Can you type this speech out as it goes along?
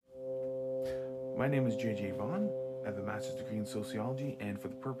My name is JJ Vaughn. I have a master's degree in sociology, and for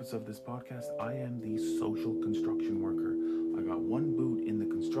the purpose of this podcast, I am the social construction worker. I got one boot in the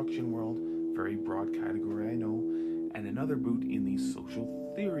construction world, very broad category, I know, and another boot in the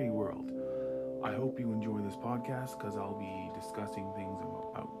social theory world. I hope you enjoy this podcast because I'll be discussing things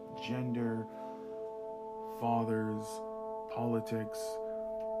about gender, fathers, politics,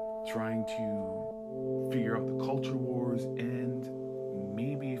 trying to figure out the culture wars, and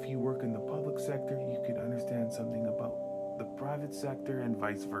maybe if you work in the public sector, you could understand something about the private sector and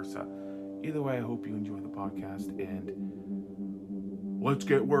vice versa. Either way, I hope you enjoy the podcast, and let's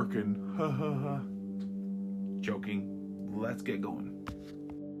get working. Ha ha ha. Joking. Let's get going.